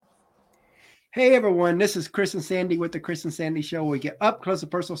Hey everyone, this is Chris and Sandy with the Chris and Sandy Show. We get up close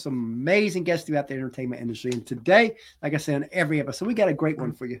and personal, some amazing guests throughout the entertainment industry. And today, like I said, on every episode, we got a great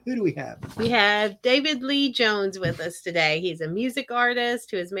one for you. Who do we have? We have David Lee Jones with us today. He's a music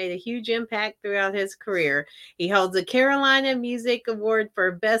artist who has made a huge impact throughout his career. He holds a Carolina Music Award for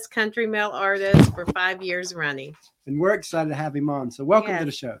Best Country Male Artist for 5 years running. And we're excited to have him on. So welcome to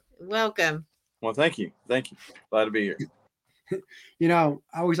the show. Welcome. Well, thank you. Thank you. Glad to be here. You know,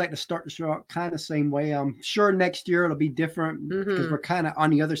 I always like to start the show out kind of the same way. I'm sure next year it'll be different because we're kind of on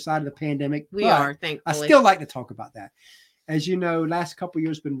the other side of the pandemic. We are, thankfully. I still like to talk about that. As you know, last couple of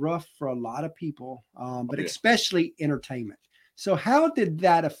years have been rough for a lot of people, but especially entertainment. So how did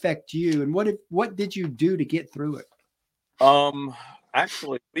that affect you, and what did you do to get through it?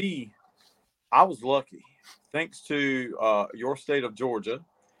 Actually, I was lucky, thanks to your state of Georgia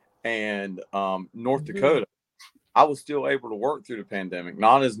and North Dakota. I was still able to work through the pandemic,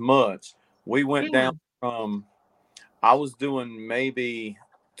 not as much. We went down from, I was doing maybe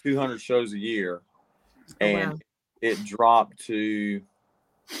 200 shows a year, and it dropped to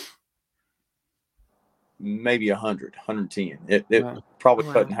maybe 100, 110. It probably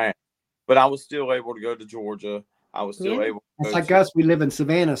cut in half, but I was still able to go to Georgia. I was still able to It's like us, we live in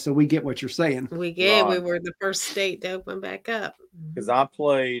Savannah, so we get what you're saying. We get, we were the first state to open back up. Because I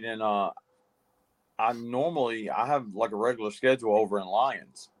played in, I have like a regular schedule over in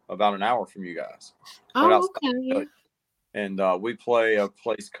Lyons, about an hour from you guys. Oh, okay. And we play a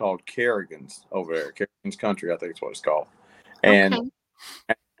place called Kerrigan's over there, Kerrigan's Country, I think it's what it's called. And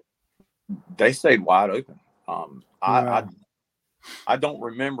they stayed wide open. I don't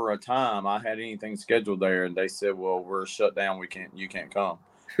remember a time I had anything scheduled there and they said, "Well, we're shut down. You can't come."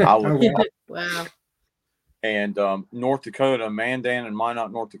 I was wow. And North Dakota, Mandan and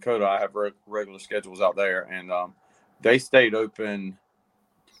Minot, North Dakota, I have regular schedules out there, and they stayed open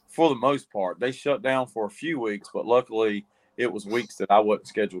for the most part. They shut down for a few weeks, but luckily it was weeks that I wasn't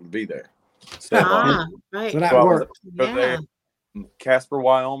scheduled to be there. So, so that worked. There. In Casper,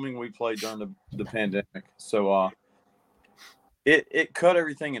 Wyoming, we played during the pandemic. So it cut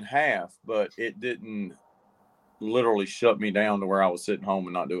everything in half, but it didn't literally shut me down to where I was sitting home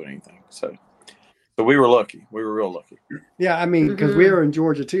and not doing anything. So we were lucky. We were real lucky. Yeah, I mean, because we were in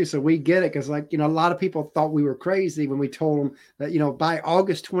Georgia too, so we get it. Because, like, you know, a lot of people thought we were crazy when we told them that, you know, by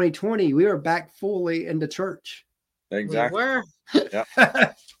August 2020, we were back fully into church. Exactly. We were.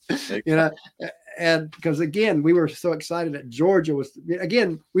 Yeah. You know, and because again, we were so excited that Georgia was.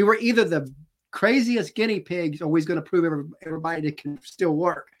 Again, we were either the craziest guinea pigs, or we was going to prove everybody that can still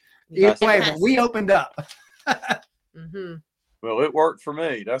work. Either way, but we opened up. Well, it worked for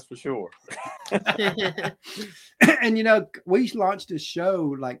me, that's for sure. And, you know, we launched this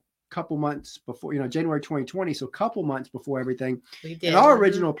show like a couple months before, you know, January 2020. So a couple months before everything. We did. And our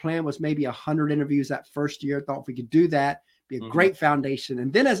original plan was maybe 100 interviews that first year. Thought if we could do that, be a great foundation.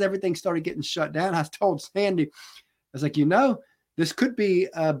 And then as everything started getting shut down, I told Sandy, I was like, you know, this could be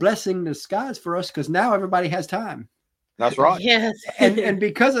a blessing in disguise for us because now everybody has time. That's right. Yes. and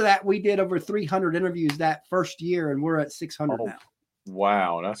because of that, we did over 300 interviews that first year, and we're at 600 now.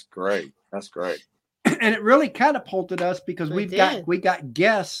 Wow, that's great. That's great. And it really catapulted us because we got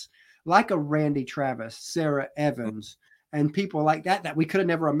guests like a Randy Travis, Sarah Evans, and people like that we could have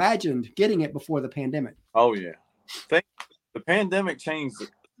never imagined getting it before the pandemic. Oh yeah, the pandemic changed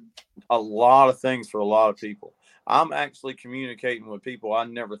a lot of things for a lot of people. I'm actually communicating with people I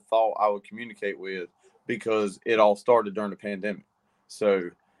never thought I would communicate with, because it all started during the pandemic. So,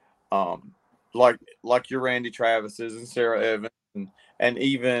 like your Randy Travis's and Sarah Evans, and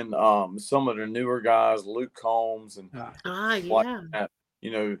even some of the newer guys, Luke Combs and like that,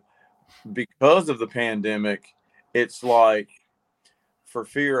 you know, because of the pandemic, it's like, for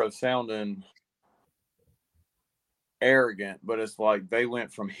fear of sounding arrogant, but it's like they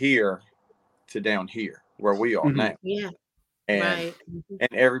went from here to down here where we are now. Yeah. And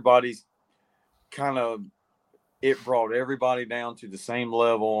everybody's kind of, it brought everybody down to the same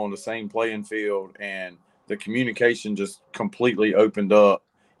level on the same playing field, and the communication just completely opened up.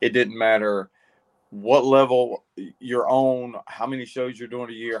 It didn't matter what level you're on, how many shows you're doing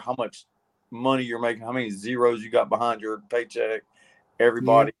a year, how much money you're making, how many zeros you got behind your paycheck.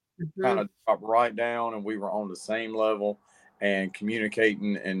 Everybody kind of dropped right down, and we were on the same level and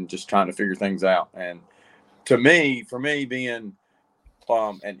communicating and just trying to figure things out. And for me being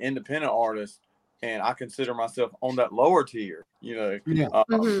an independent artist, and I consider myself on that lower tier, you know,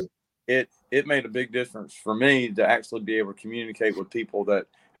 it made a big difference for me to actually be able to communicate with people that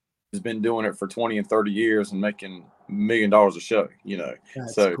has been doing it for 20 and 30 years and making $1 million a show, you know.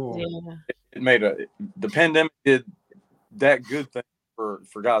 That's so cool. It made the pandemic did that good thing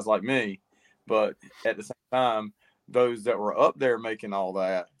for guys like me, But at the same time, those that were up there making all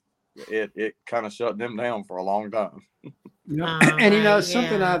that, it kind of shut them down for a long time. And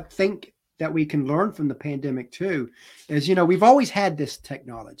something I think that we can learn from the pandemic too is, we've always had this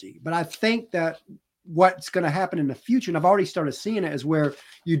technology, but I think that what's going to happen in the future, and I've already started seeing it, is where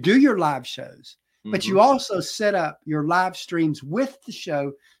you do your live shows, but you also set up your live streams with the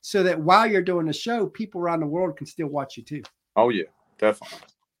show so that while you're doing the show, people around the world can still watch you too. Oh yeah, definitely.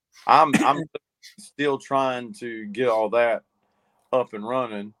 I'm still trying to get all that up and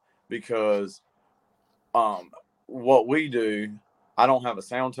running because what we do, I don't have a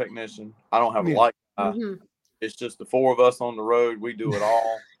sound technician. I don't have a light guy. It's just the four of us on the road. We do it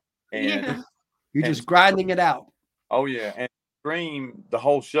all. And you're just grinding it out. Oh yeah. And stream the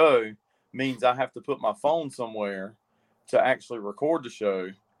whole show means I have to put my phone somewhere to actually record the show.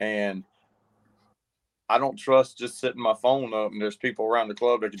 And I don't trust just setting my phone up and there's people around the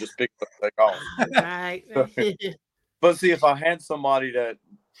club that can just pick it up and take off. Right. But see, if I had somebody that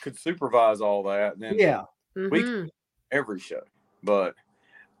could supervise all that, then we could do every show. But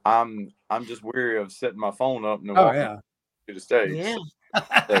I'm just weary of setting my phone up and then walking to the stage. Yeah. So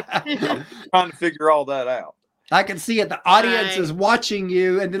I'm trying to figure all that out. I can see it. The audience is watching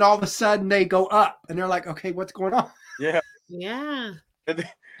you, and then all of a sudden they go up, and they're like, "Okay, what's going on?" Yeah. Yeah. And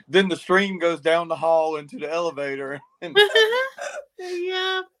then the stream goes down the hall into the elevator. And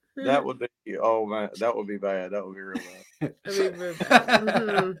yeah. That would be, oh man, that would be bad. That would be real bad. That'd be real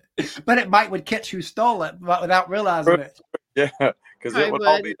bad. But it might catch who stole it without realizing it. Yeah, because it would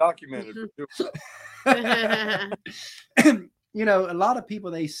all be documented. A lot of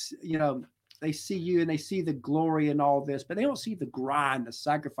people, they see you and they see the glory and all this, but they don't see the grind, the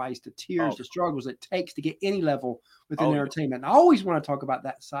sacrifice, the tears, the struggles it takes to get any level within entertainment. And I always want to talk about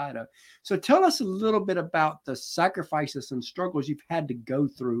that side of it. So tell us a little bit about the sacrifices and struggles you've had to go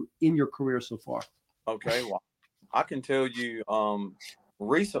through in your career so far. Okay, well, I can tell you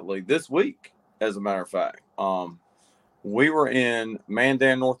recently, this week, as a matter of fact, we were in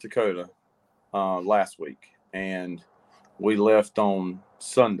Mandan, North Dakota last week, and we left on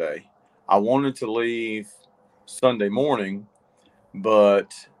Sunday. I wanted to leave Sunday morning,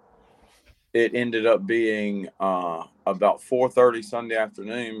 but it ended up being about 4:30 Sunday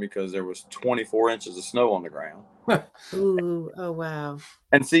afternoon because there was 24 inches of snow on the ground. Ooh, oh wow!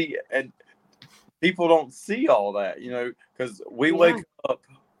 And see, people don't see all that, because we wake up.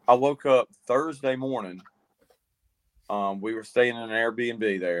 I woke up Thursday morning. We were staying in an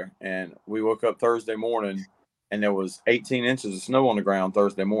Airbnb there, and we woke up Thursday morning, and there was 18 inches of snow on the ground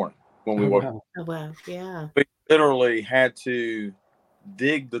Thursday morning when we woke up. Oh, wow, yeah. We literally had to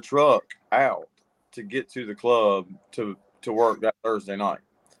dig the truck out to get to the club to work that Thursday night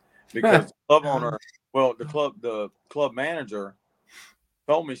because the club owner, the club manager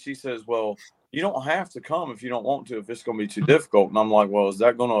told me, she says, well, you don't have to come if you don't want to, if it's going to be too difficult. And I'm like, well, is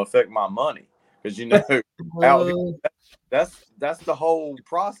that going to affect my money? Because, that's the whole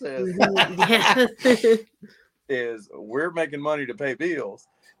process. Is we're making money to pay bills.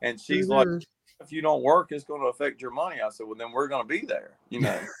 And she's like, if you don't work, it's going to affect your money. I said, well, then we're going to be there,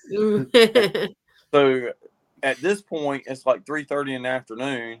 So at this point, it's like 3:30 in the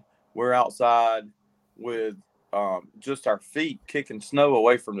afternoon. We're outside with just our feet kicking snow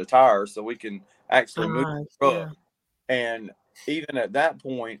away from the tires so we can actually move the truck. Yeah. And even at that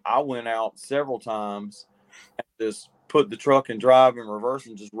point, I went out several times and just put the truck in drive and reverse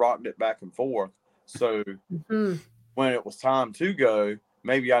and just rocked it back and forth. So when it was time to go,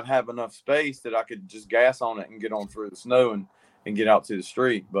 maybe I'd have enough space that I could just gas on it and get on through the snow and get out to the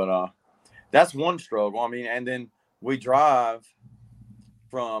street. But that's one struggle. I mean, and then we drive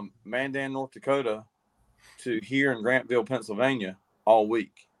from Mandan, North Dakota to here in Grantville, Pennsylvania all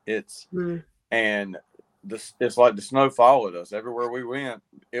week. And it's like the snow followed us everywhere we went.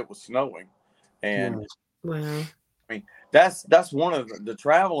 It was snowing. And wow. I mean, that's one of the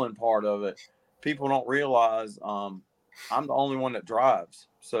traveling part of it. People don't realize I'm the only one that drives.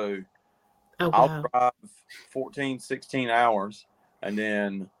 So I'll drive 14, 16 hours and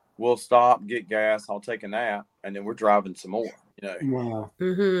then we'll stop, get gas. I'll take a nap and then we're driving some more, Wow.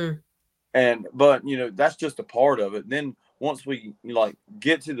 But that's just a part of it. Then once we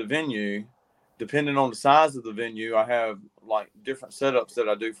get to the venue, depending on the size of the venue, I have different setups that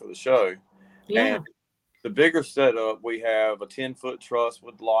I do for the show. Yeah. And the bigger setup, we have a 10-foot truss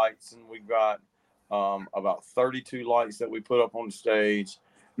with lights, and we've got about 32 lights that we put up on the stage,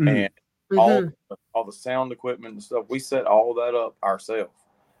 and all the sound equipment and stuff. We set all that up ourselves.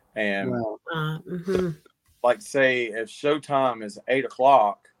 And say if showtime is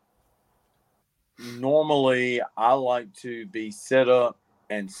 8:00, normally I like to be set up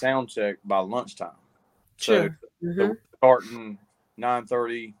and sound check by lunchtime. Sure. So we're starting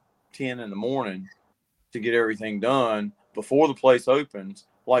 9:30, 10 in the morning to get everything done before the place opens.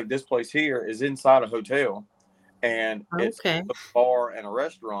 Like this place here is inside a hotel, and it's a bar and a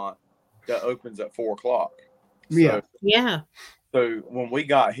restaurant that opens at 4:00. So, So when we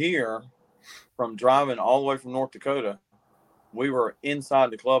got here from driving all the way from North Dakota, we were inside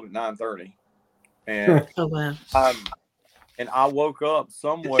the club at 9:30, and I woke up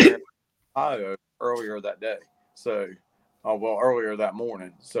somewhere in Ohio earlier that day. So, earlier that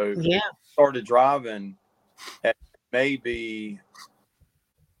morning. So started driving at maybe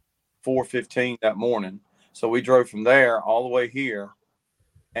 4:15 that morning. So we drove from there all the way here,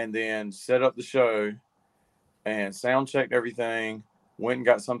 and then set up the show and sound checked everything. Went and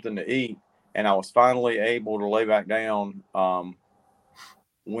got something to eat, and I was finally able to lay back down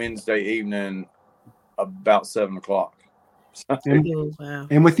Wednesday evening about 7:00.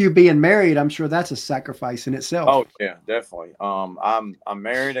 And with you being married, I'm sure that's a sacrifice in itself. Oh yeah, definitely. I'm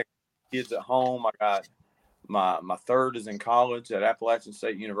married. I got kids at home. I got my third is in college at Appalachian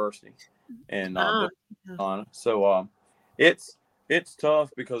State University, and so it's tough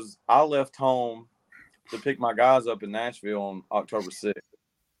because I left home to pick my guys up in Nashville on October 6th,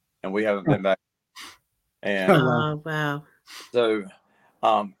 and we haven't been back. And so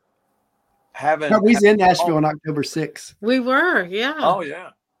we was in Nashville on October 6th. We were, yeah. Oh yeah.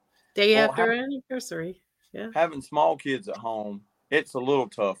 Day after our anniversary. Yeah. Having small kids at home, it's a little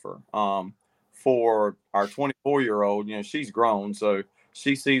tougher. For our 24-year-old, she's grown, so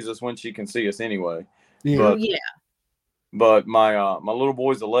she sees us when she can see us anyway. Yeah. But my little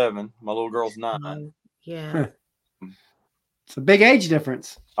boy's 11, my little girl's 9. Yeah. It's a big age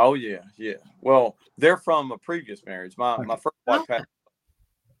difference. Oh yeah. Well, they're from a previous marriage. My first wife passed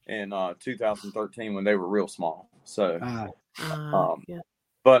in 2013 when they were real small. So,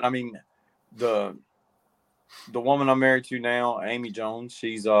 but I mean, the woman I'm married to now, Amy Jones,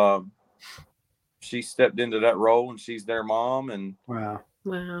 she stepped into that role, and she's their mom, and she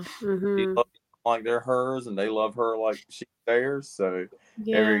loves like they're hers, and they love her like she's theirs. So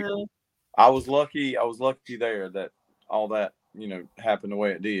I was lucky there that all that happened the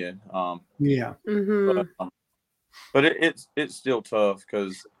way it did. But it's still tough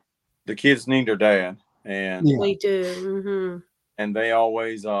because the kids need their dad, and they do, and they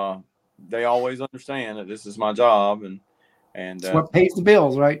always understand that this is my job, and it's what pays the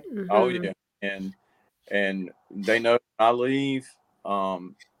bills, right? Oh yeah, and they know when I leave,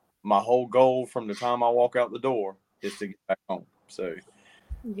 my whole goal from the time I walk out the door is to get back home. So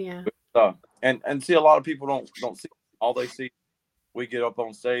and see, a lot of people don't see all they see. We get up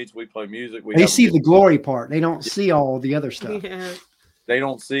on stage, we play music. They see the glory part. They don't see all the other stuff. Yeah. They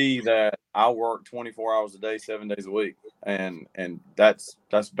don't see that I work 24 hours a day, 7 days a week. And that's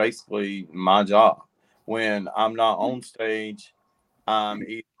basically my job. When I'm not on stage, I'm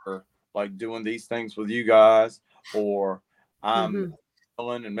either like doing these things with you guys, or I'm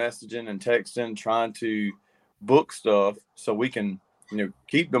calling and messaging and texting, trying to book stuff so we can,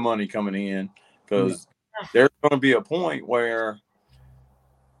 keep the money coming in, because there's going to be a point where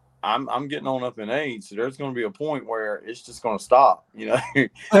I'm getting on up in age, so there's going to be a point where it's just going to stop, and I'm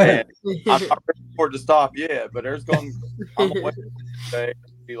not ready for it to stop yet, but I'm going to wait to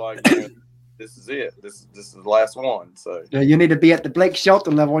be like, this is it. This is the last one. So you need to be at the Blake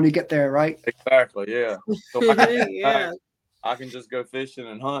Shelton level when you get there, right? Exactly. Yeah. So I can just go fishing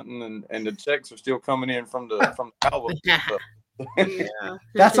and hunting, and the checks are still coming in from the album.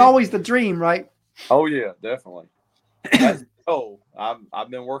 That's always the dream, right? Oh yeah, definitely. That's I've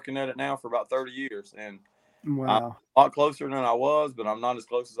been working at it now for about 30 years, and I'm a lot closer than I was, but I'm not as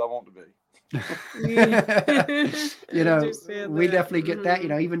close as I want to be. We definitely get that,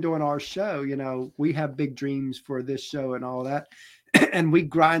 even doing our show, we have big dreams for this show and all that. And we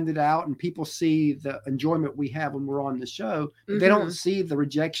grind it out, and people see the enjoyment we have when we're on the show. They don't see the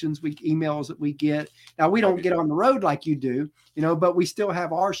rejections, emails that we get. Now, we don't get on the road like you do, but we still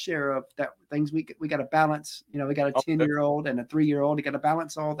have our share of that things we got to balance. We got a 10-year-old and a 3-year-old. You got to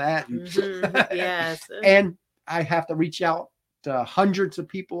balance all that. Yes. And I have to reach out to hundreds of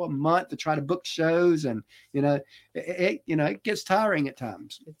people a month to try to book shows, and it gets tiring at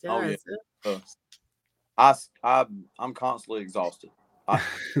times. It does. Oh, yeah. I'm constantly exhausted. I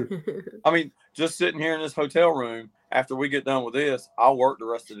mean, just sitting here in this hotel room, after we get done with this, I'll work the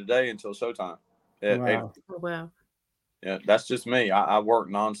rest of the day until showtime. Wow. Yeah, that's just me. I work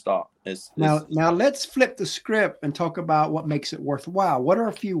nonstop. Now let's flip the script and talk about what makes it worthwhile. What are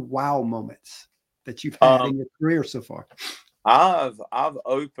a few wow moments that you've had in your career so far? I've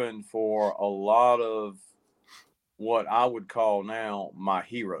opened for a lot of what I would call now my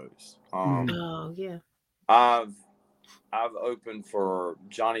heroes. Oh yeah. I've opened for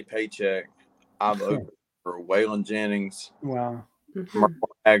Johnny Paycheck. I've opened for Waylon Jennings. Wow. Merle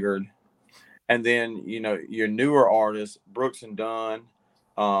Haggard. And then, you know, your newer artists, Brooks and Dunn,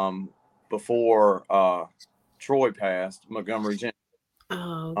 before Troy passed, Montgomery Jenkins,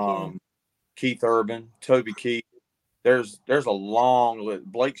 Oh, okay. Keith Urban, Toby Keith. There's a long list.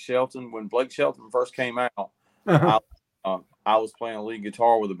 Blake Shelton. When Blake Shelton first came out, I was playing lead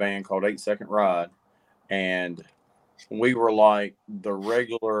guitar with a band called 8 Second Ride, and we were like the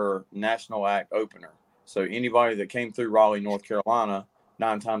regular national act opener. So anybody that came through Raleigh, North Carolina,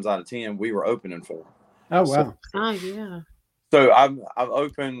 9 times out of 10, we were opening for them. Oh wow! Oh yeah. So I've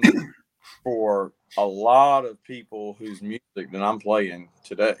opened for a lot of people whose music that I'm playing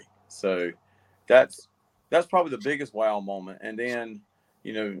today. So that's probably the biggest wow moment. And then,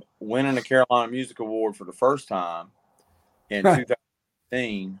 you know, winning a Carolina Music Award for the first time in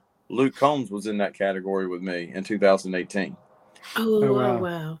 2018, Luke Combs was in that category with me in 2018. Oh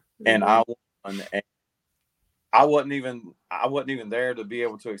wow. And I won. And I wasn't even there to be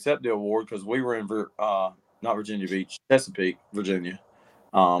able to accept the award because we were in not Virginia Beach, Chesapeake, Virginia.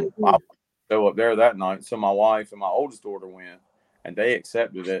 I show up there that night, so my wife and my oldest daughter went, and they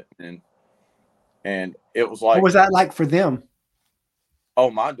accepted it, and it was like, what was that like for them?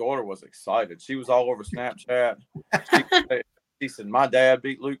 Oh, my daughter was excited. She was all over Snapchat. She said, "My dad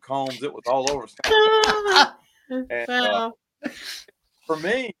beat Luke Combs." It was all over Snapchat. And for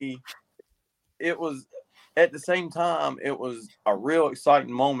me, it was at the same time, it was a real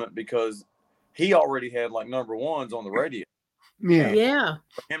exciting moment because he already had like number ones on the radio. Yeah.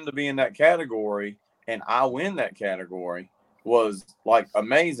 For him to be in that category and I win that category was like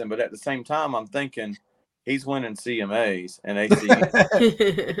amazing. But at the same time, I'm thinking he's winning CMAs and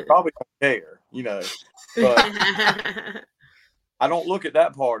ACs. Probably don't care, you know. But I don't look at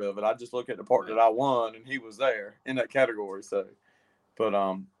that part of it. I just look at the part that I won and he was there in that category. So,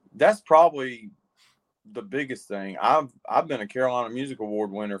 but that's probably the biggest thing. I've been a Carolina Music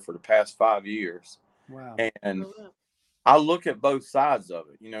Award winner for the past 5 years. Wow. And I look at both sides of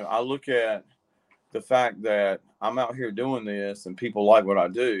it. You know, I look at the fact that I'm out here doing this and people like what I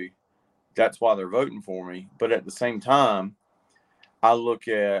do. That's why they're voting for me. But at the same time, I look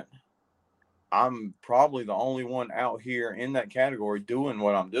at I'm probably the only one out here in that category doing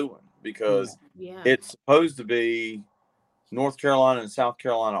what I'm doing because it's supposed to be North Carolina and South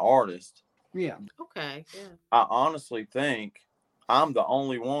Carolina artists. Yeah. Okay. Yeah. I honestly think I'm the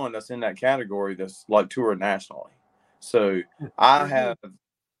only one that's in that category that's like touring nationally. So I have,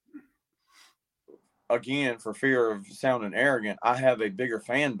 again, for fear of sounding arrogant, I have a bigger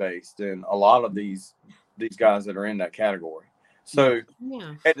fan base than a lot of these guys that are in that category. So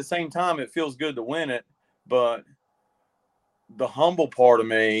at the same time, it feels good to win it, but the humble part of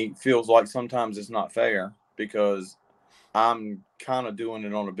me feels like sometimes it's not fair because I'm kind of doing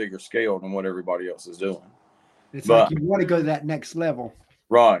it on a bigger scale than what everybody else is doing. It's like you want to go to that next level.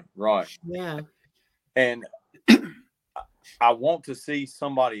 Right. Yeah. And I want to see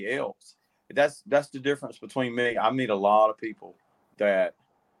somebody else. That's the difference between me. I meet a lot of people that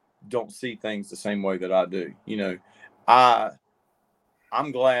don't see things the same way that I do. You know,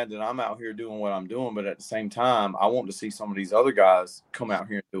 I'm glad that I'm out here doing what I'm doing, but at the same time, I want to see some of these other guys come out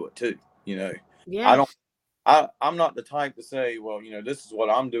here and do it too. You know, I'm not the type to say, well, you know, this is what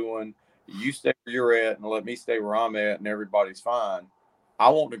I'm doing. You stay where you're at and let me stay where I'm at and everybody's fine. I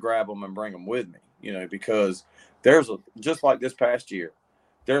want to grab them and bring them with me, you know, because just like this past year,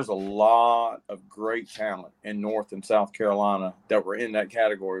 there's a lot of great talent in North and South Carolina that were in that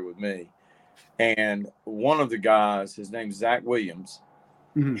category with me. And one of the guys, his name's Zach Williams,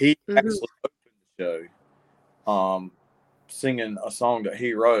 he actually opened the show singing a song that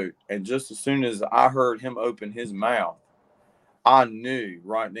he wrote. And just as soon as I heard him open his mouth, I knew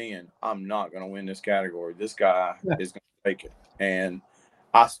right then, I'm not going to win this category. This guy is going to take it. And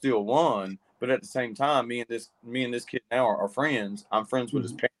I still won. But at the same time, me and this kid now are friends. I'm friends with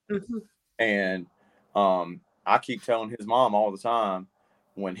his parents. And I keep telling his mom all the time,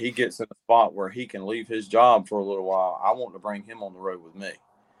 when he gets in a spot where he can leave his job for a little while, I want to bring him on the road with me.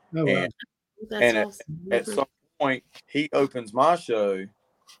 Oh, wow. That's awesome. At some point, he opens my show,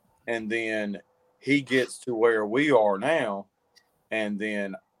 and then he gets to where we are now, and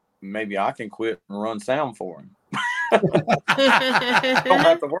then maybe I can quit and run sound for him. I don't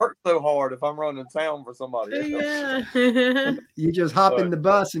have to work so hard if I'm running sound for somebody else. Yeah. You just hop in the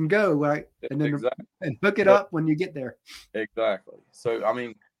bus and go, right? And then and hook it up when you get there. Exactly. So I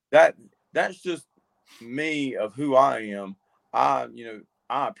mean, that's just me of who I am. I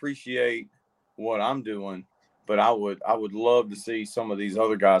appreciate what I'm doing, but I would love to see some of these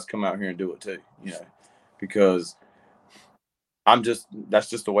other guys come out here and do it too, because that's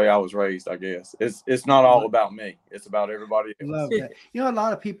just the way I was raised, I guess. It's not all about me. It's about everybody else. Love that. A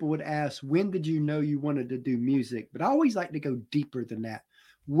lot of people would ask, when did you know you wanted to do music? But I always like to go deeper than that.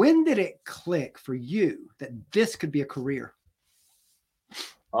 When did it click for you that this could be a career?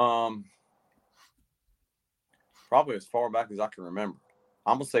 Probably as far back as I can remember.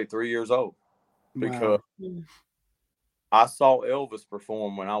 I'm going to say 3 years old, because I saw Elvis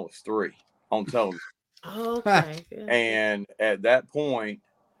perform when I was 3 on television. Okay. And at that point,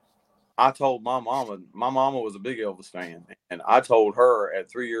 I told my mama was a big Elvis fan, and I told her at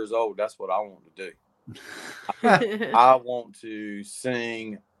 3 years old, that's what I want to do. I want to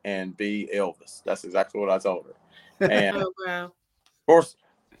sing and be Elvis. That's exactly what I told her. And of course,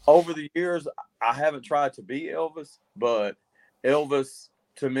 over the years, I haven't tried to be Elvis, but Elvis,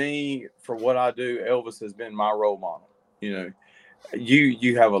 to me, for what I do, Elvis has been my role model.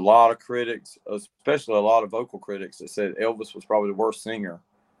 You have a lot of critics, especially a lot of vocal critics, that said Elvis was probably the worst singer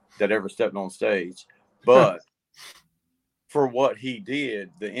that ever stepped on stage. But for what he did,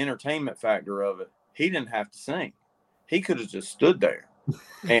 the entertainment factor of it, he didn't have to sing. He could have just stood there.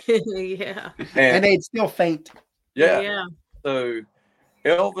 And, and they'd still faint. Yeah. So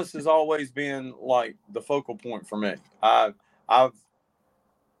Elvis has always been like the focal point for me. I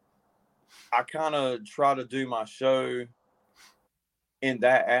kind of try to do my show in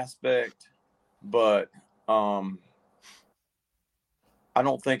that aspect, but I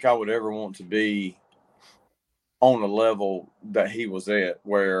don't think I would ever want to be on a level that he was at,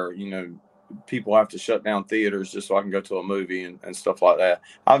 where people have to shut down theaters just so I can go to a movie and stuff like that.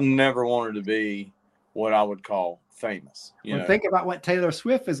 I've never wanted to be what I would call famous. Think about what Taylor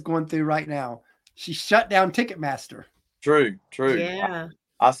Swift is going through right now. She shut down Ticketmaster. True. Yeah.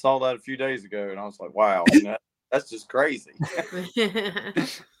 I saw that a few days ago, and I was like, wow, that's just crazy.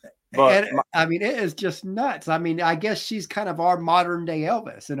 But it is just nuts. I guess she's kind of our modern day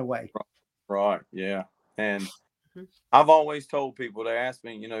Elvis in a way. Right. Yeah. And I've always told people, they ask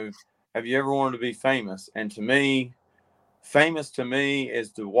me, have you ever wanted to be famous? And to me, famous to me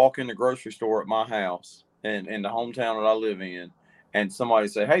is to walk in the grocery store at my house and in the hometown that I live in, and somebody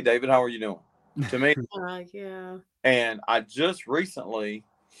say, hey, David, how are you doing? To me, yeah. And I just recently,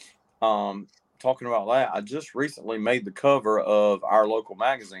 talking about that, I just recently made the cover of our local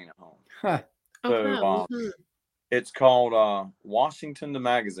magazine at home. So it's called Washington the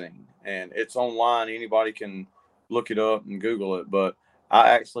Magazine, and it's online. Anybody can look it up and Google it. But I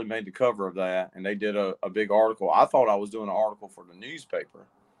actually made the cover of that, and they did a big article. I thought I was doing an article for the newspaper.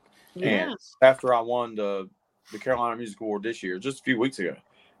 Yeah. And after I won the Carolina Music Award this year, just a few weeks ago,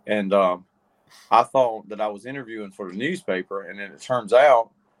 and I thought that I was interviewing for the newspaper, and then it turns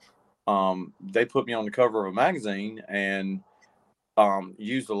out they put me on the cover of a magazine and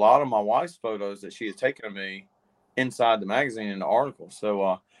used a lot of my wife's photos that she had taken of me inside the magazine in the article.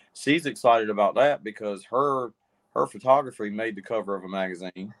 So she's excited about that, because her photography made the cover of a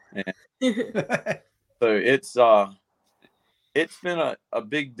magazine. And so it's been a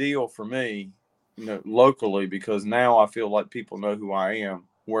big deal for me, locally, because now I feel like people know who I am,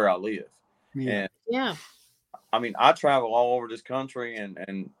 where I live. And I travel all over this country,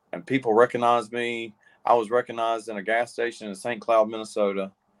 and people recognize me. I was recognized in a gas station in St. Cloud,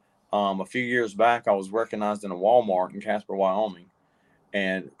 Minnesota. A few years back, I was recognized in a Walmart in Casper, Wyoming.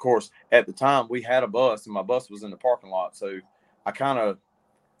 And of course, at the time, we had a bus, and my bus was in the parking lot. So I kind of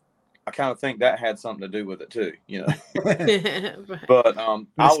think that had something to do with it too, But I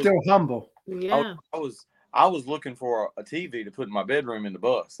was still humble. Yeah. I was looking for a TV to put in my bedroom in the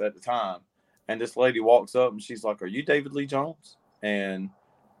bus at the time. And this lady walks up and she's like, "Are you David Lee Jones?" And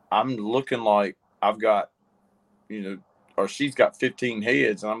I'm looking like I've got, or she's got 15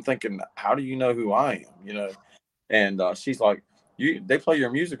 heads. And I'm thinking, how do you know who I am? And she's like, they play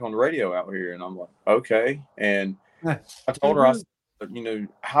your music on the radio out here. And I'm like, okay. And I told her, I said,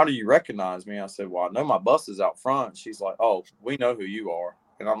 how do you recognize me? I said, well, I know my bus is out front. She's like, oh, we know who you are.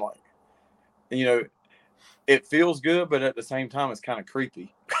 And I'm like, it feels good, but at the same time, it's kind of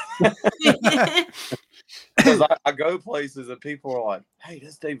creepy. Because I go places and people are like, hey,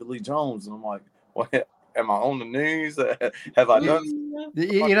 that's David Lee Jones. And I'm like, what? Am I on the news? Have I done?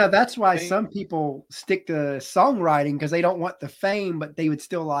 That's why some people stick to songwriting, because they don't want the fame, but they would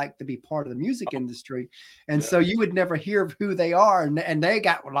still like to be part of the music industry. And so you would never hear of who they are. And they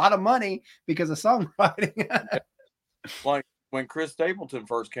got a lot of money because of songwriting. Like when Chris Stapleton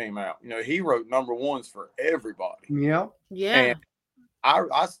first came out, he wrote number ones for everybody. Yeah. Yeah. And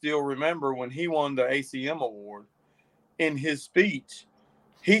I still remember when he won the ACM award, in his speech,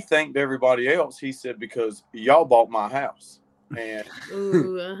 he thanked everybody else. He said, because y'all bought my house. And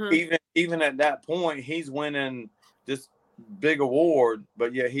even at that point, he's winning this big award,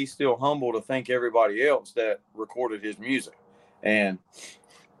 but yet he's still humble to thank everybody else that recorded his music. And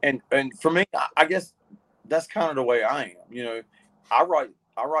for me, I guess that's kind of the way I am. You know, I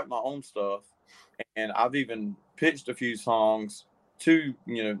write my own stuff, and I've even pitched a few songs to,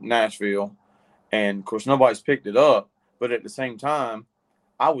 you know, Nashville, and of course nobody's picked it up. But at the same time,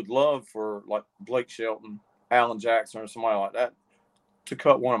 I would love for like Blake Shelton, Alan Jackson, or somebody like that to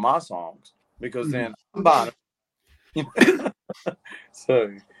cut one of my songs, because then I'm buying it.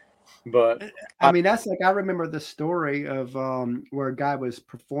 So, but I mean, that's like, I remember the story of where a guy was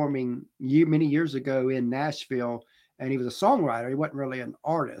performing many years ago in Nashville, and he was a songwriter. He wasn't really an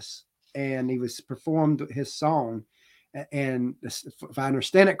artist, and he was performed his song. And if I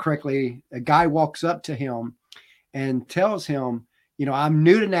understand it correctly, a guy walks up to him and tells him, you know, I'm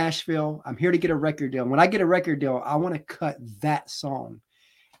new to Nashville. I'm here to get a record deal. When I get a record deal, I want to cut that song.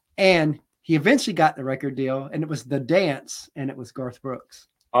 And he eventually got the record deal, and it was The Dance, and it was Garth Brooks.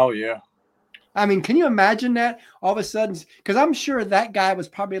 Oh, yeah. I mean, can you imagine that all of a sudden? Because I'm sure that guy was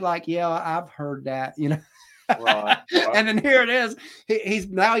probably like, yeah, I've heard that, you know. Right. And then here it is.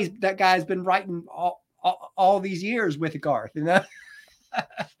 That guy's been writing all these years with Garth, you know.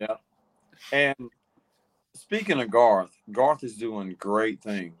 Yeah. And speaking of Garth is doing great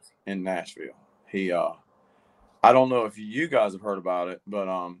things in Nashville. He I don't know if you guys have heard about it, but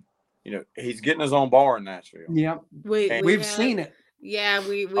you know, he's getting his own bar in Nashville. Yeah. We've seen it. Yeah,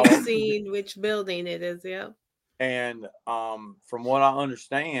 we've seen which building it is. Yeah. And from what I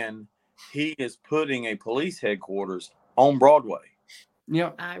understand, he is putting a police headquarters on Broadway.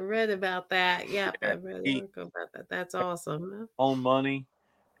 Yep. I read about that. Yeah, I read about that. That's awesome. On money,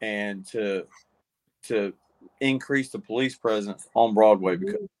 and to increase the police presence on Broadway,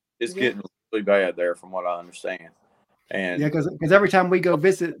 because it's getting really bad there, from what I understand. And yeah, because every time we go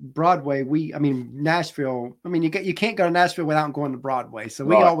visit Broadway, Nashville. I mean, you can't go to Nashville without going to Broadway. So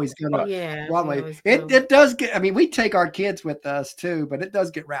we always go to Broadway. It does get. I mean, we take our kids with us too, but it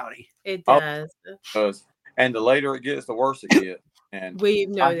does get rowdy. It does. It does. And the later it gets, the worse it gets. And we've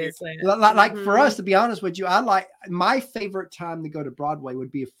noticed that. Like for us, to be honest with you, I like, my favorite time to go to Broadway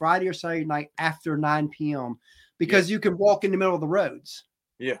would be a Friday or Saturday night after 9 p.m. because you can walk in the middle of the roads.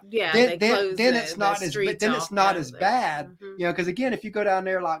 Yeah. Then it's not as bad, you know, because again, if you go down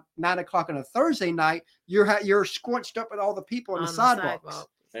there like 9 o'clock on a Thursday night, you're squunched up with all the people on the sidewalks.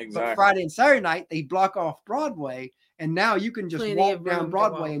 Exactly. But Friday and Saturday night, they block off Broadway, and now you can just walk down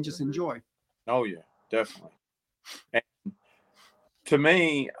Broadway and just enjoy. Oh yeah, definitely. And to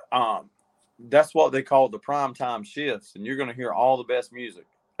me, that's what they call the primetime shifts, and you're going to hear all the best music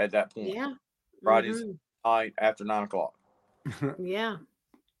at that point. Yeah. Fridays night after 9 o'clock. Yeah.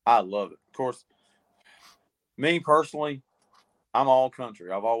 I love it. Of course, me personally, I'm all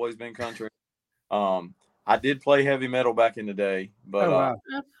country. I've always been country. I did play heavy metal back in the day, but I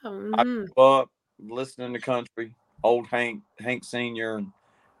grew up listening to country. Old Hank Sr. and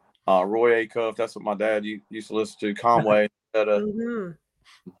Roy Acuff. That's what my dad used to listen to. Conway.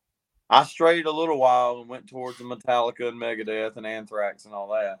 I strayed a little while and went towards the Metallica and Megadeth and Anthrax and all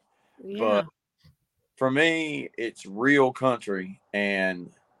that. Yeah. But for me, it's real country, and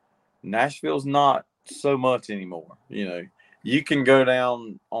Nashville's not so much anymore. You know, you can go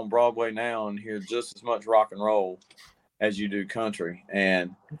down on Broadway now and hear just as much rock and roll as you do country.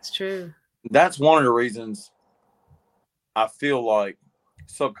 And it's true. That's one of the reasons I feel like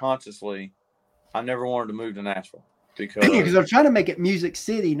subconsciously I never wanted to move to Nashville, because they're trying to make it Music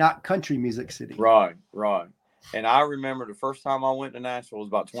City, not country music city. Right. And I remember the first time I went to Nashville was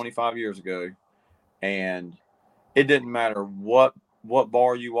about 25 years ago, and it didn't matter what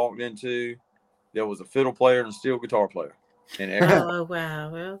bar you walked into, there was a fiddle player and a steel guitar player. And oh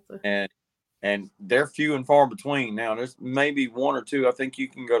wow! And they're few and far between now. There's maybe one or two. I think you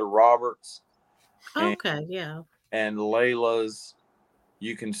can go to Roberts. Okay, yeah. And Layla's,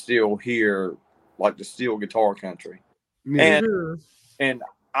 you can still hear like the steel guitar country. And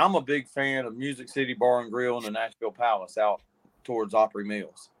I'm a big fan of Music City Bar and Grill and the Nashville Palace out towards Opry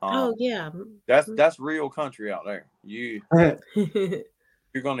Mills. That's real country out there. You're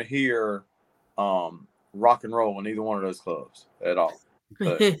going to hear rock and roll in either one of those clubs at all.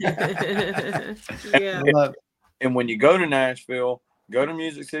 But, and when you go to Nashville, go to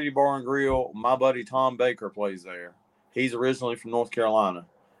Music City Bar and Grill. My buddy Tom Baker plays there. He's originally from North Carolina.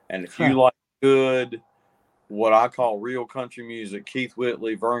 And if you like good, what I call real country music, Keith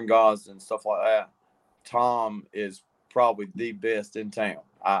Whitley, Vern Gosdin, stuff like that, Tom is probably the best in town.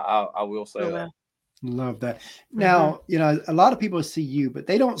 I will say that. Love that. Now, a lot of people see you, but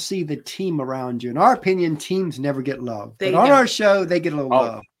they don't see the team around you. In our opinion, teams never get love. But on our show, they get a little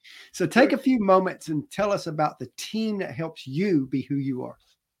love. So take a few moments and tell us about the team that helps you be who you are.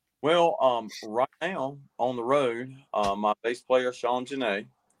 Well, right now on the road, my bass player, Sean Janae,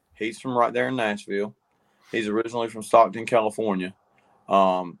 he's from right there in Nashville. He's originally from Stockton, California.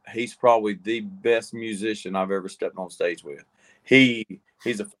 He's probably the best musician I've ever stepped on stage with.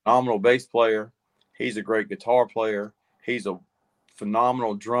 He's a phenomenal bass player. He's a great guitar player. He's a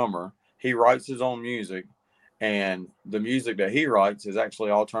phenomenal drummer. He writes his own music, and the music that he writes is actually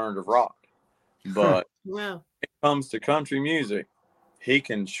alternative rock. But when it comes to country music, he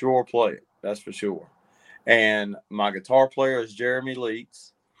can sure play it. That's for sure. And my guitar player is Jeremy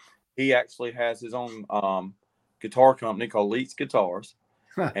Leets. He actually has his own guitar company called Leets Guitars.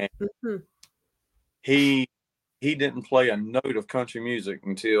 And he didn't play a note of country music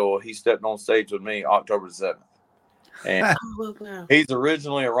until he stepped on stage with me October the 7th. And he's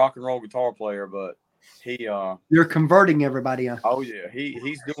originally a rock and roll guitar player, but you're converting everybody. Oh yeah,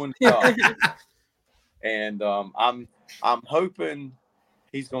 he's doing stuff. And I'm hoping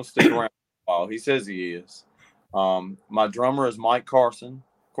he's gonna stick around for a while. He says he is. My drummer is Mike Carson.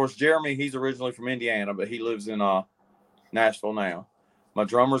 Of course, Jeremy, he's originally from Indiana, but he lives in Nashville now. My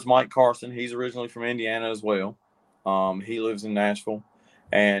drummer's Mike Carson. He's originally from Indiana as well. He lives in Nashville,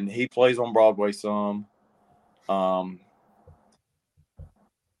 and he plays on Broadway some.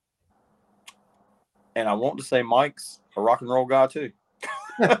 And I want to say Mike's a rock and roll guy too.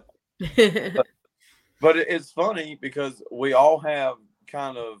 But it's funny because we all have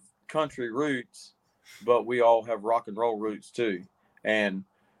kind of country roots, but we all have rock and roll roots too. And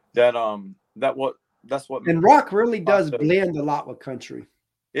that's what and rock really does blend a lot with country.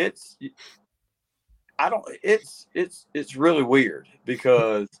 It's really weird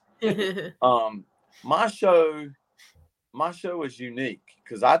because my show is unique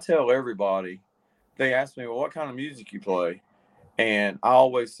because I tell everybody, they ask me, well, what kind of music you play? And I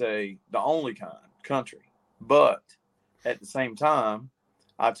always say the only kind, country. But at the same time,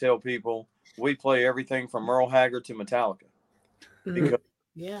 I tell people we play everything from Merle Haggard to Metallica. Because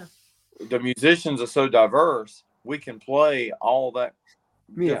the musicians are so diverse, we can play all that.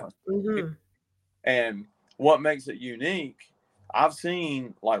 And what makes it unique, I've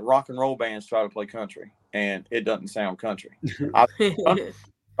seen like rock and roll bands try to play country and it doesn't sound country. I've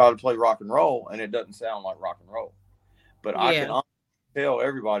try to play rock and roll and it doesn't sound like rock and roll. But I can tell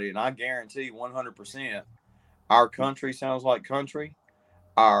everybody, and I guarantee 100%, our country sounds like country,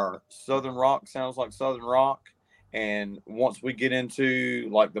 our southern rock sounds like southern rock, and once we get into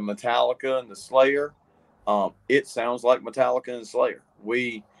like the Metallica and the Slayer, it sounds like Metallica and Slayer.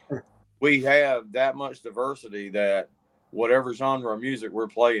 We have that much diversity that whatever genre of music we're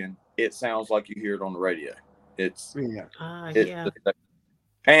playing, it sounds like you hear it on the radio.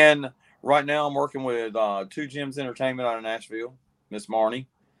 And right now I'm working with Two Gems Entertainment out of Nashville, Miss Marnie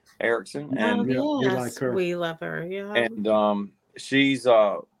Erickson. And we love her. Yeah. And she's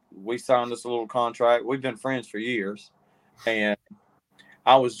we signed this little contract. We've been friends for years. And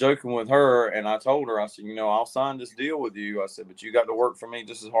I was joking with her and I told her, I said, I'll sign this deal with you. I said, but you got to work for me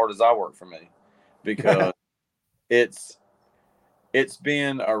just as hard as I work for me. Because it's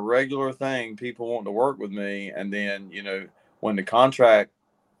been a regular thing, people want to work with me. And then, when the contract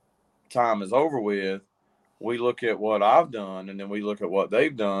time is over with, we look at what I've done and then we look at what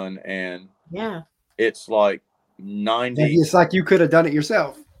they've done, and it's like 90. It's like you could have done it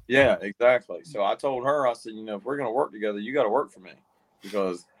yourself. Yeah, exactly. So I told her, I said, if we're going to work together, you got to work for me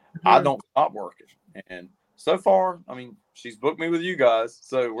because I don't stop working. And so far, I mean, she's booked me with you guys,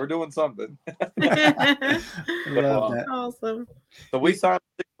 so we're doing something. I love that. Awesome. So we signed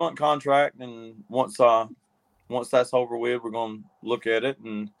a 6-month contract, and once that's over with, we're going to look at it,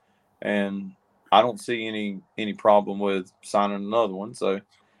 and I don't see any problem with signing another one. So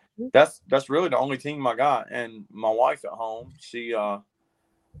that's really the only team I got. And my wife at home, she's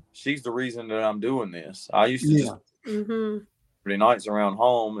the reason that I'm doing this. I used to just Friday nights around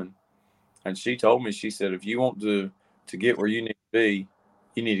home, and she told me, she said, if you want to get where you need to be,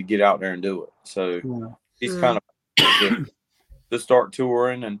 you need to get out there and do it. So she's kind of to start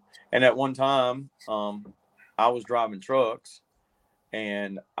touring, and at one time I was driving trucks.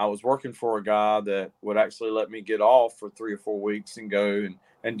 And I was working for a guy that would actually let me get off for 3 or 4 weeks and go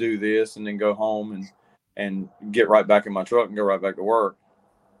and do this and then go home and get right back in my truck and go right back to work.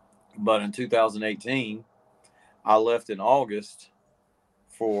 But in 2018, I left in August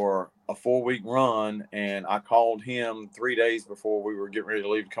for a 4-week run, and I called him 3 days before we were getting ready to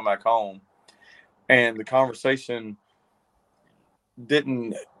leave to come back home. And the conversation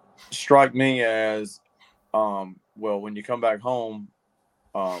didn't strike me as, well, when you come back home,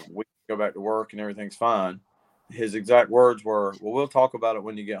 we go back to work and everything's fine. His exact words were, "Well, we'll talk about it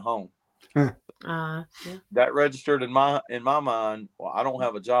when you get home." Yeah. That registered in my mind. Well, I don't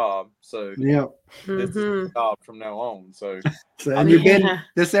have a job, so this is a job from now on. So and you've been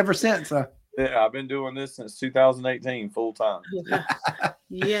this ever since. Yeah, I've been doing this since 2018, full time.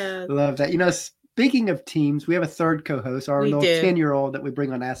 Yeah, love that. Speaking of teams, we have a third co-host, our little 10-year-old that we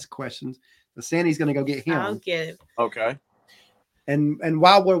bring on Ask Questions. So Sandy's going to go get him. I'll get it. Okay. And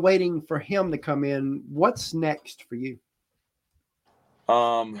while we're waiting for him to come in, what's next for you?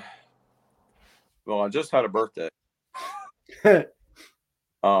 Well, I just had a birthday.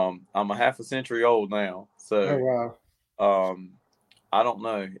 I'm a half a century old now, so I don't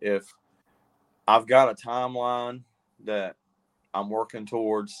know if I've got a timeline that I'm working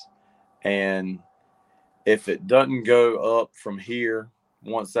towards, and if it doesn't go up from here,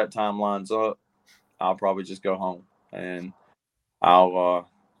 once that timeline's up, I'll probably just go home, and I'll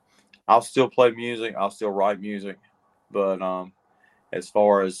still play music, I'll still write music, but as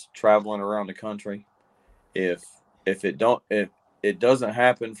far as traveling around the country, if it doesn't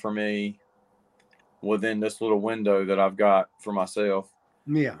happen for me within this little window that I've got for myself,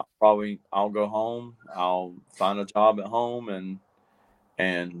 I'll go home, I'll find a job at home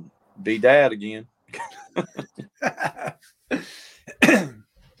and be dad again.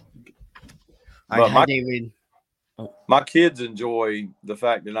 Hi, David. My kids enjoy the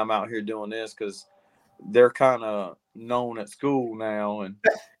fact that I'm out here doing this because they're kind of known at school now, and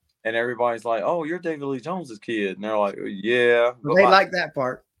everybody's like, "Oh, you're David Lee Jones's kid," and they're like, "Yeah." But they like that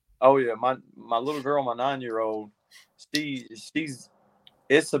part. Oh yeah, my little girl, my 9-year-old, she's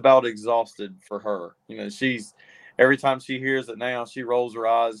it's about exhausted for her. She's every time she hears it now, she rolls her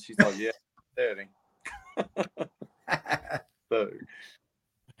eyes. She's like, "Yeah, Daddy." So.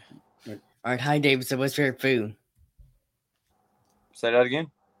 All right, hi David. So, what's your favorite food? Say that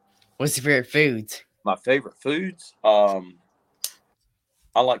again. What's your favorite foods? My favorite foods? I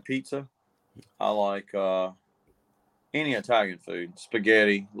like pizza. I like any Italian food: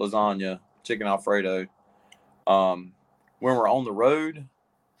 spaghetti, lasagna, chicken Alfredo. When we're on the road,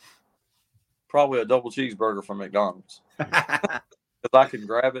 probably a double cheeseburger from McDonald's, because I can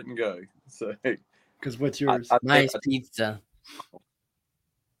grab it and go. So, because what's yours? Nice pizza.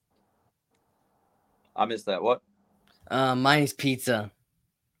 I missed that. What? Mine is pizza.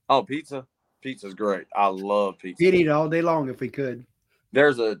 Oh, pizza. Pizza's great. I love pizza. We'd eat all day long if we could.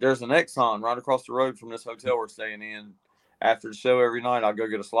 There's an Exxon right across the road from this hotel we're staying in. After the show every night, I'll go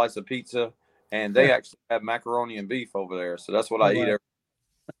get a slice of pizza, and they actually have macaroni and beef over there. So that's what I eat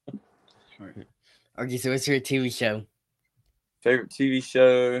every. Okay, so what's your TV show? Favorite TV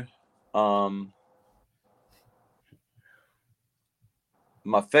show?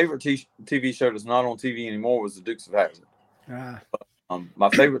 My favorite TV show that's not on TV anymore was The Dukes of Hazzard. My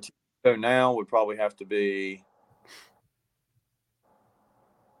favorite TV show now would probably have to be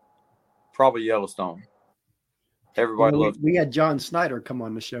Yellowstone. Everybody loves. We had John Snyder come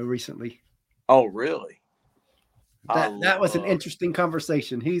on the show recently. Oh, really? That was an interesting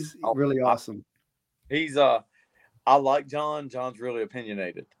conversation. He's really awesome. He's I like John. John's really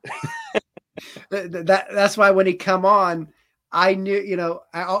opinionated. That's why when he come on, I knew,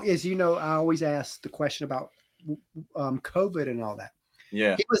 I always ask the question about COVID and all that.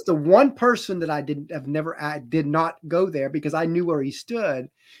 Yeah. He was the one person that I did not go there because I knew where he stood.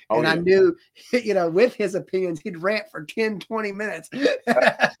 And I knew, with his opinions, he'd rant for 10, 20 minutes.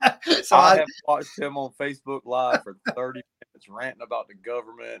 So I have watched him on Facebook Live for 30 minutes ranting about the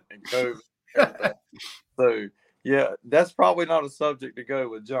government and COVID and everything. So, yeah, that's probably not a subject to go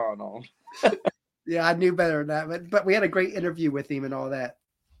with John on. Yeah, I knew better than that. But we had a great interview with him and all that.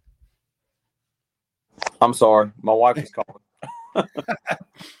 I'm sorry. My wife is calling.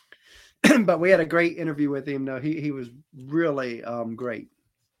 But we had a great interview with him. No, he was really great.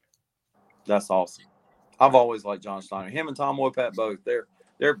 That's awesome. I've always liked John Steiner. Him and Tom Wopat both. They're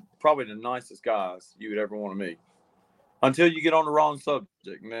probably the nicest guys you would ever want to meet. Until you get on the wrong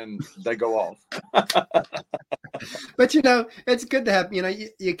subject, and then they go off. But it's good to have.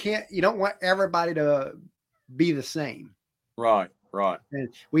 You don't want everybody to be the same. Right. And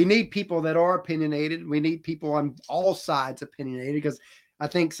we need people that are opinionated. We need people on all sides opinionated, because I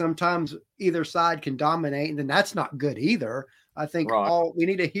think sometimes either side can dominate, and then that's not good either. I think we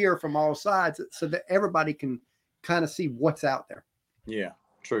need to hear from all sides so that everybody can kind of see what's out there. Yeah,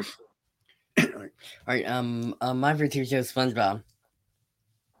 true. All right. My favorite TV show is SpongeBob.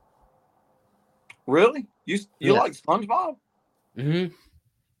 Really? You like SpongeBob? Mm-hmm.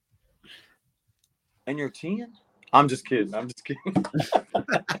 And you're 10? I'm just kidding.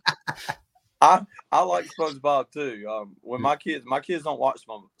 I like SpongeBob too. When my kids don't watch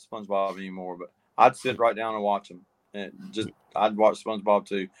SpongeBob anymore, but I'd sit right down and watch them, and I'd watch SpongeBob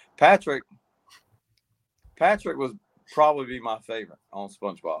too. Patrick would probably be my favorite on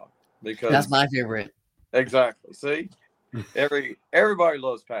SpongeBob because that's my favorite. Exactly. See, everybody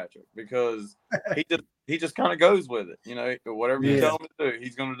loves Patrick because he just kind of goes with it. You know, whatever you tell him to do,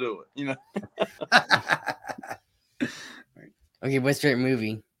 he's going to do it. You know. Okay, what's your favorite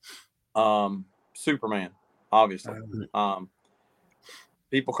movie? Superman, obviously.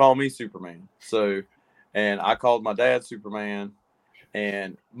 People call me Superman, and I called my dad Superman,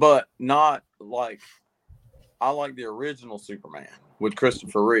 but not like I like the original Superman with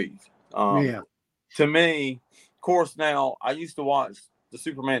Christopher Reeve. To me, of course, now I used to watch the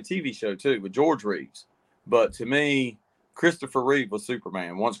Superman TV show too with George Reeves, but to me, Christopher Reeve was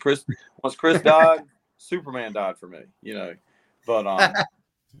Superman. Once Chris died, Superman died for me. You know, but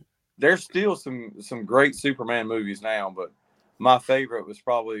there's still some great Superman movies now, but my favorite was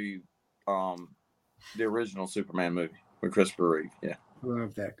probably the original Superman movie with Christopher Reeve. Yeah,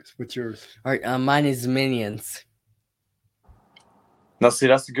 love that. What's yours? All right, mine is Minions. Now, see,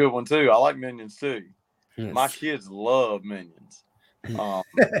 that's a good one too. I like Minions too. Yes. My kids love Minions.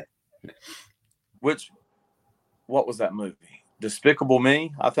 What was that movie? Despicable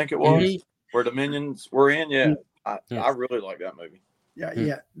Me, I think it was, where the Minions were in. Yeah, I really like that movie.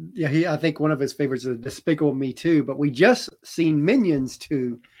 I think one of his favorites is Despicable Me too. But we just seen Minions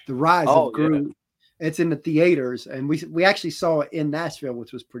 2, The Rise of Gru. Yeah. It's in the theaters, and we actually saw it in Nashville,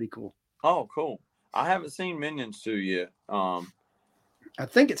 which was pretty cool. Oh, cool! I haven't seen Minions 2 yet. I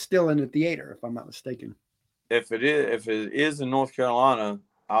think it's still in the theater, if I'm not mistaken. If it is in North Carolina,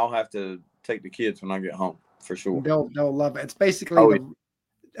 I'll have to take the kids when I get home for sure. They'll love it. It's basically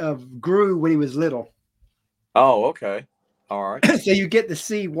of Gru when he was little. Oh, okay. All right. So you get to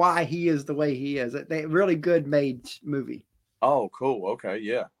see why he is the way he is. A really good made movie. Oh, cool. Okay,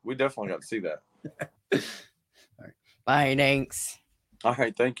 yeah, we definitely got to see that. All right. Bye, thanks. All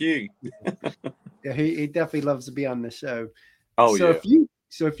right, thank you. Yeah, he definitely loves to be on the show. Oh, so yeah.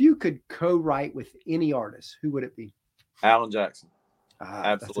 If you could co-write with any artist, who would it be? Alan Jackson.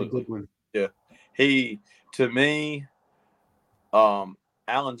 Absolutely. That's a good one. Yeah. To me,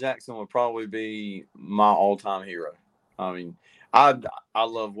 Alan Jackson would probably be my all-time hero. I mean, I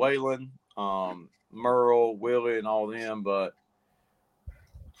love Waylon, Merle, Willie, and all them, but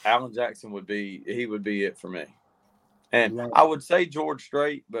Alan Jackson would be it for me. And I would say George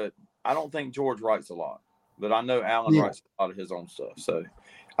Strait, but I don't think George writes a lot. But I know Alan writes a lot of his own stuff. So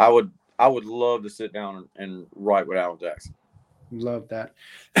I would love to sit down and write with Alan Jackson. Love that.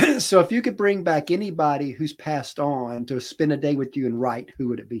 So if you could bring back anybody who's passed on to spend a day with you and write, who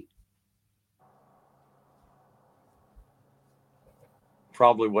would it be?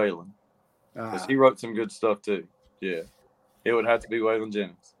 Probably Waylon. Because he wrote some good stuff too. Yeah. It would have to be Waylon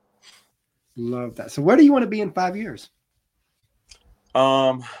Jennings. Love that. So where do you want to be in 5 years?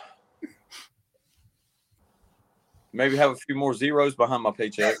 Maybe have a few more zeros behind my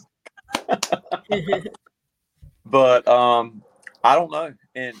paycheck. But I don't know.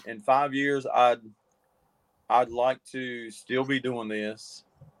 In 5 years, I'd like to still be doing this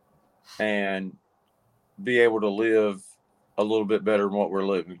and be able to live a little bit better than what we're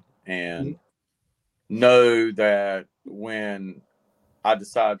living, and know that when I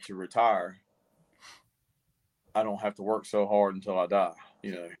decide to retire, I don't have to work so hard until I die,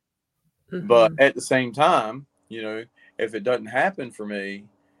 you know. Mm-hmm. But at the same time, you know, if it doesn't happen for me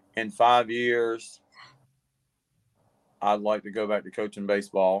in 5 years, I'd like to go back to coaching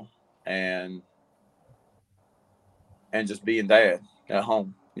baseball and just being dad at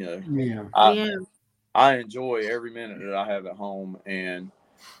home, you know. I enjoy every minute that I have at home, and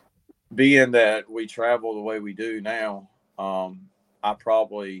being that we travel the way we do now, I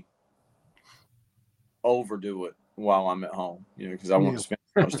probably overdo it while I'm at home, you know, because I want to spend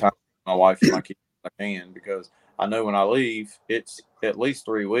as much time with my wife and my kids as I can, because I know when I leave, it's at least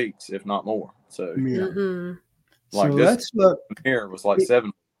 3 weeks, if not more. So, like, so this here was like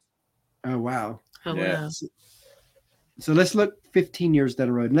 7. Oh, wow. Oh, wow. So let's look 15 years down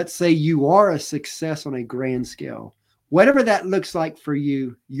the road. And let's say you are a success on a grand scale. Whatever that looks like for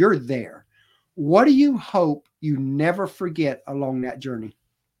you, you're there. What do you hope you never forget along that journey?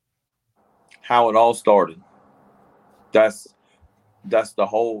 How it all started. That's the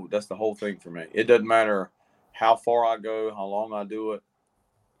whole thing for me. It doesn't matter how far I go, how long I do it.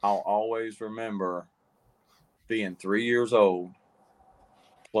 I'll always remember being 3 years old,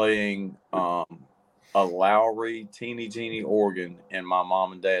 playing a Lowry teeny genie organ in my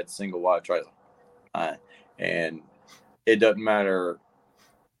mom and dad's single wide trailer. And it doesn't matter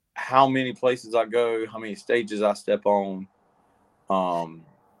how many places I go, how many stages I step on,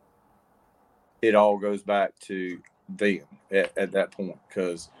 it all goes back to them at that point.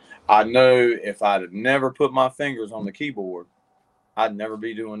 Because I know if I'd have never put my fingers on the keyboard, I'd never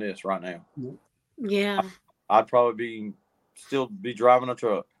be doing this right now. Yeah. I'd probably still be driving a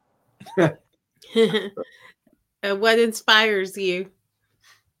truck. What inspires you?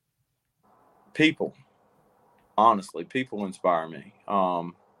 People. Honestly, people inspire me.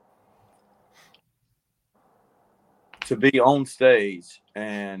 To be on stage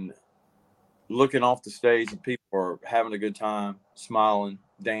and looking off the stage and people are having a good time, smiling,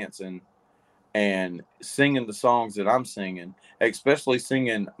 dancing, and singing the songs that I'm singing, especially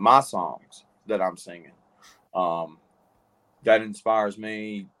singing my songs that I'm singing. That inspires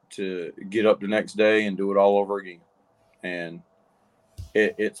me to get up the next day and do it all over again. And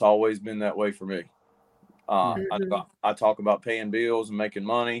it's always been that way for me. I talk about paying bills and making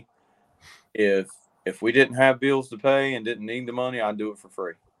money. If we didn't have bills to pay and didn't need the money, I'd do it for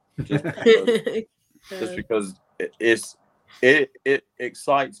free. Just because it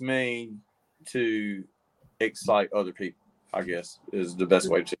excites me to excite other people, I guess, is the best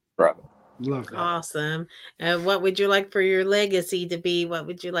way to describe it. Love that. Awesome. What would you like for your legacy to be? What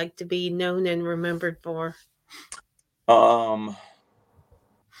would you like to be known and remembered for?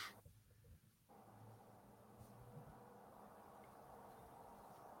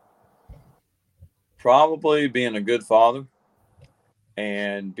 Probably being a good father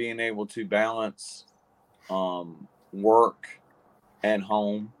and being able to balance work and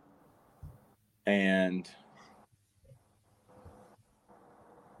home, and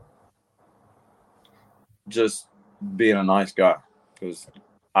just being a nice guy, because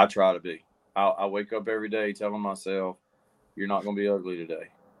I try to be. I wake up every day telling myself, you're not going to be ugly today.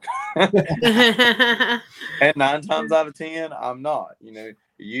 And 9 times out of 10, I'm not.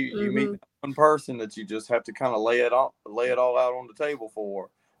 You meet one person that you just have to kind of lay it all out on the table for.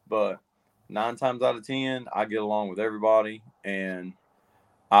 But 9 times out of 10, I get along with everybody, and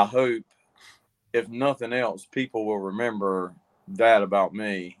I hope, if nothing else, people will remember that about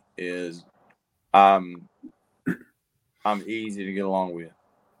me, is I'm easy to get along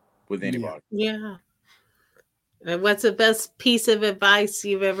with anybody. Yeah. And what's the best piece of advice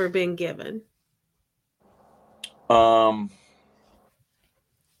you've ever been given?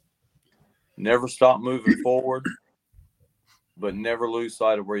 Never stop moving forward, but never lose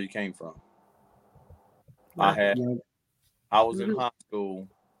sight of where you came from. I was in high school,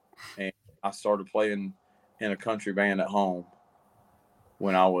 and I started playing in a country band at home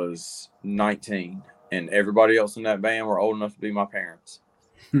when I was 19, and everybody else in that band were old enough to be my parents.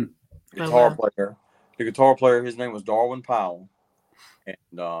 The guitar player, his name was Darwin Powell, and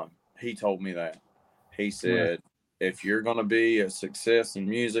he told me that. He said, if you're going to be a success in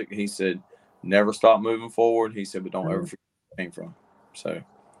music, he said, never stop moving forward. He said, but don't ever forget where you came from. So,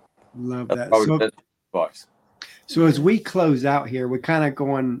 love that. Advice. So as we close out here, we're kind of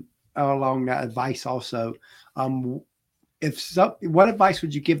going along that advice also. What advice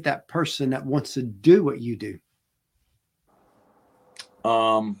would you give that person that wants to do what you do?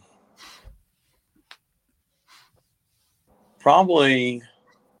 Probably,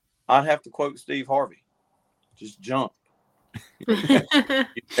 I'd have to quote Steve Harvey. Just jump. You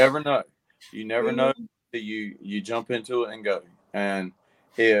never know. You never know that you jump into it and go. And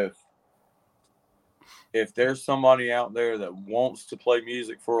if there's somebody out there that wants to play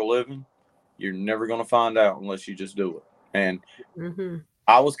music for a living, you're never going to find out unless you just do it. And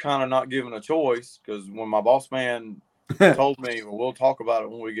I was kind of not given a choice, because when my boss man told me, well, we'll talk about it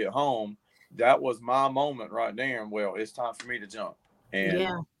when we get home, that was my moment right there. Well, it's time for me to jump. And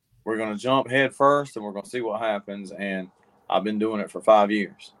we're going to jump head first, and we're going to see what happens. And I've been doing it for 5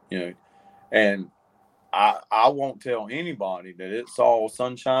 years, and I won't tell anybody that it's all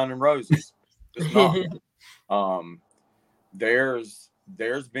sunshine and roses. It's not.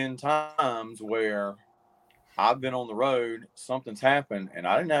 There's been times where I've been on the road, something's happened, and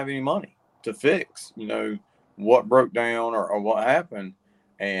I didn't have any money to fix, what broke down or what happened.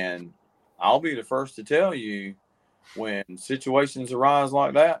 And I'll be the first to tell you, when situations arise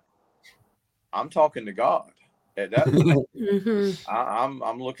like that, I'm talking to God at that point.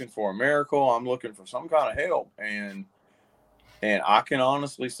 I'm looking for a miracle. I'm looking for some kind of help. And I can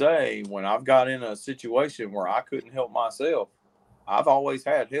honestly say, when I've got in a situation where I couldn't help myself, I've always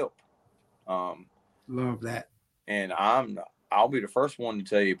had help. Love that. And I'll be the first one to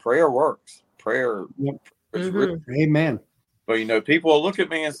tell you, prayer works. Prayer is real. Amen. But people will look at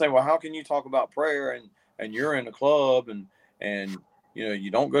me and say, well, how can you talk about prayer and you're in a club and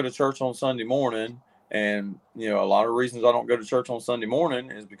you don't go to church on Sunday morning And, a lot of reasons I don't go to church on Sunday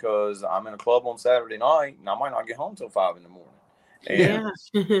morning is because I'm in a club on Saturday night and I might not get home till 5 in the morning. And,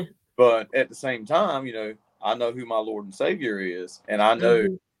 but at the same time, I know who my Lord and Savior is, and I know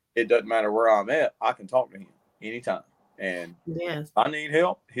it doesn't matter where I'm at. I can talk to him anytime. And if I need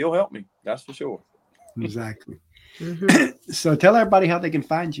help, he'll help me. That's for sure. Exactly. So tell everybody how they can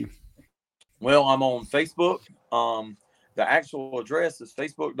find you. Well, I'm on Facebook. The actual address is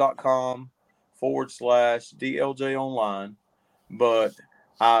facebook.com/DLJ online. But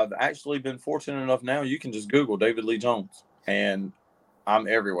I've actually been fortunate enough now you can just Google David Lee Jones and I'm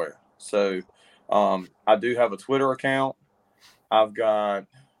everywhere. So I do have a Twitter account. I've got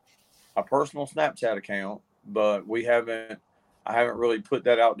a personal Snapchat account, but I haven't really put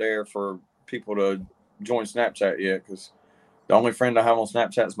that out there for people to join Snapchat yet, because the only friend I have on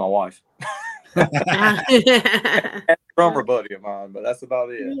Snapchat is my wife. And a drummer buddy of mine, but that's about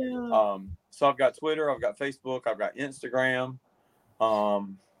it. Yeah. So I've got Twitter, I've got Facebook, I've got Instagram. I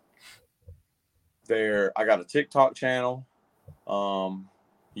got a TikTok channel,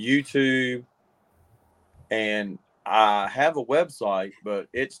 YouTube, and I have a website, but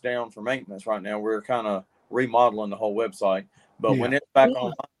it's down for maintenance right now. We're kind of remodeling the whole website, but when it's back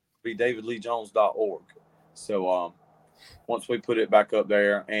online, it'll be davidleejones.org. So once we put it back up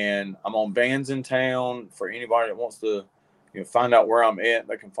there, and I'm on Bands in Town for anybody that wants to find out where I'm at,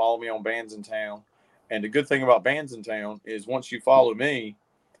 they can follow me on Bands in Town. And the good thing about Bands in Town is once you follow me,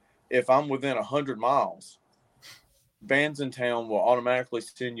 if I'm within 100 miles, Bands in Town will automatically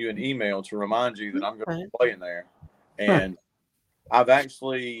send you an email to remind you that I'm going to be playing there. And I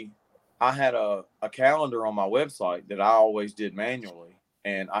had a calendar on my website that I always did manually.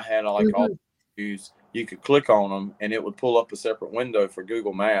 And I had all the views. You could click on them and it would pull up a separate window for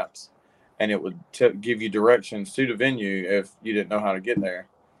Google Maps. And it would give you directions to the venue if you didn't know how to get there.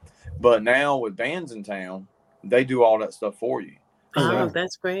 But now with Bands in Town, they do all that stuff for you. Oh,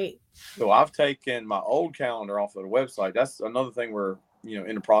 that's great. So I've taken my old calendar off of the website. That's another thing we're,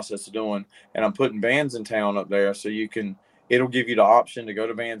 in the process of doing. And I'm putting Bands in Town up there so it'll give you the option to go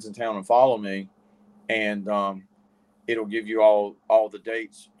to Bands in Town and follow me. And it'll give you all the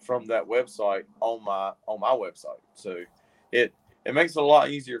dates from that website on my website. So it makes it a lot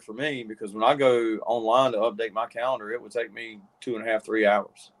easier for me, because when I go online to update my calendar, it would take me 2.5, 3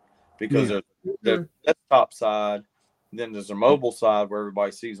 hours, because there's the desktop side, then there's a mobile side where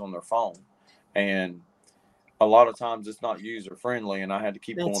everybody sees on their phone, and a lot of times it's not user friendly, and I had to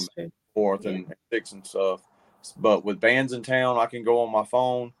keep going back and forth and fixing stuff. But with Bands in Town, I can go on my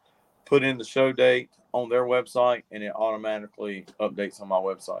phone, put in the show date on their website, and it automatically updates on my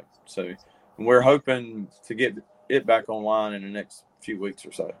website. So we're hoping to get it back online in the next few weeks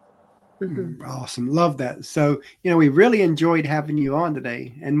or so. Awesome. Love that. So, we really enjoyed having you on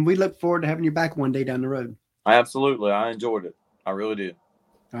today, and we look forward to having you back one day down the road. Absolutely. I enjoyed it. I really did.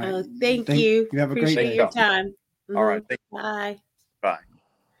 Thank you. You have a Appreciate great day. Your time. All right. Bye. Bye.